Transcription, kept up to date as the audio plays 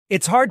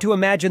It's hard to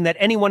imagine that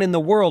anyone in the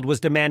world was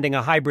demanding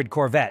a hybrid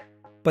Corvette,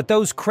 but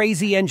those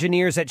crazy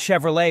engineers at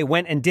Chevrolet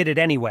went and did it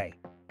anyway.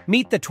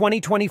 Meet the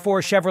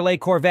 2024 Chevrolet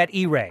Corvette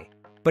E-Ray.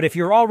 But if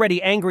you're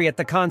already angry at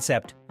the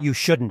concept, you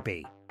shouldn't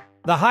be.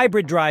 The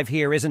hybrid drive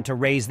here isn't to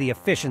raise the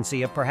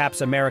efficiency of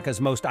perhaps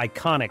America's most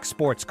iconic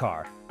sports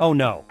car. Oh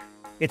no.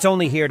 It's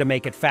only here to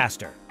make it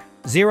faster.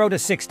 0 to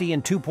 60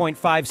 in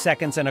 2.5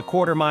 seconds and a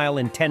quarter mile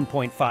in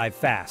 10.5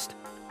 fast.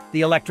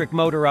 The electric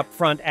motor up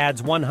front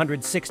adds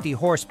 160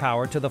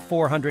 horsepower to the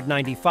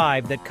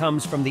 495 that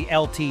comes from the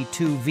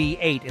LT2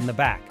 V8 in the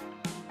back.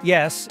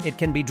 Yes, it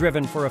can be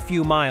driven for a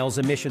few miles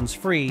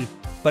emissions-free,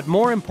 but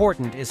more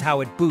important is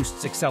how it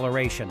boosts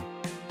acceleration.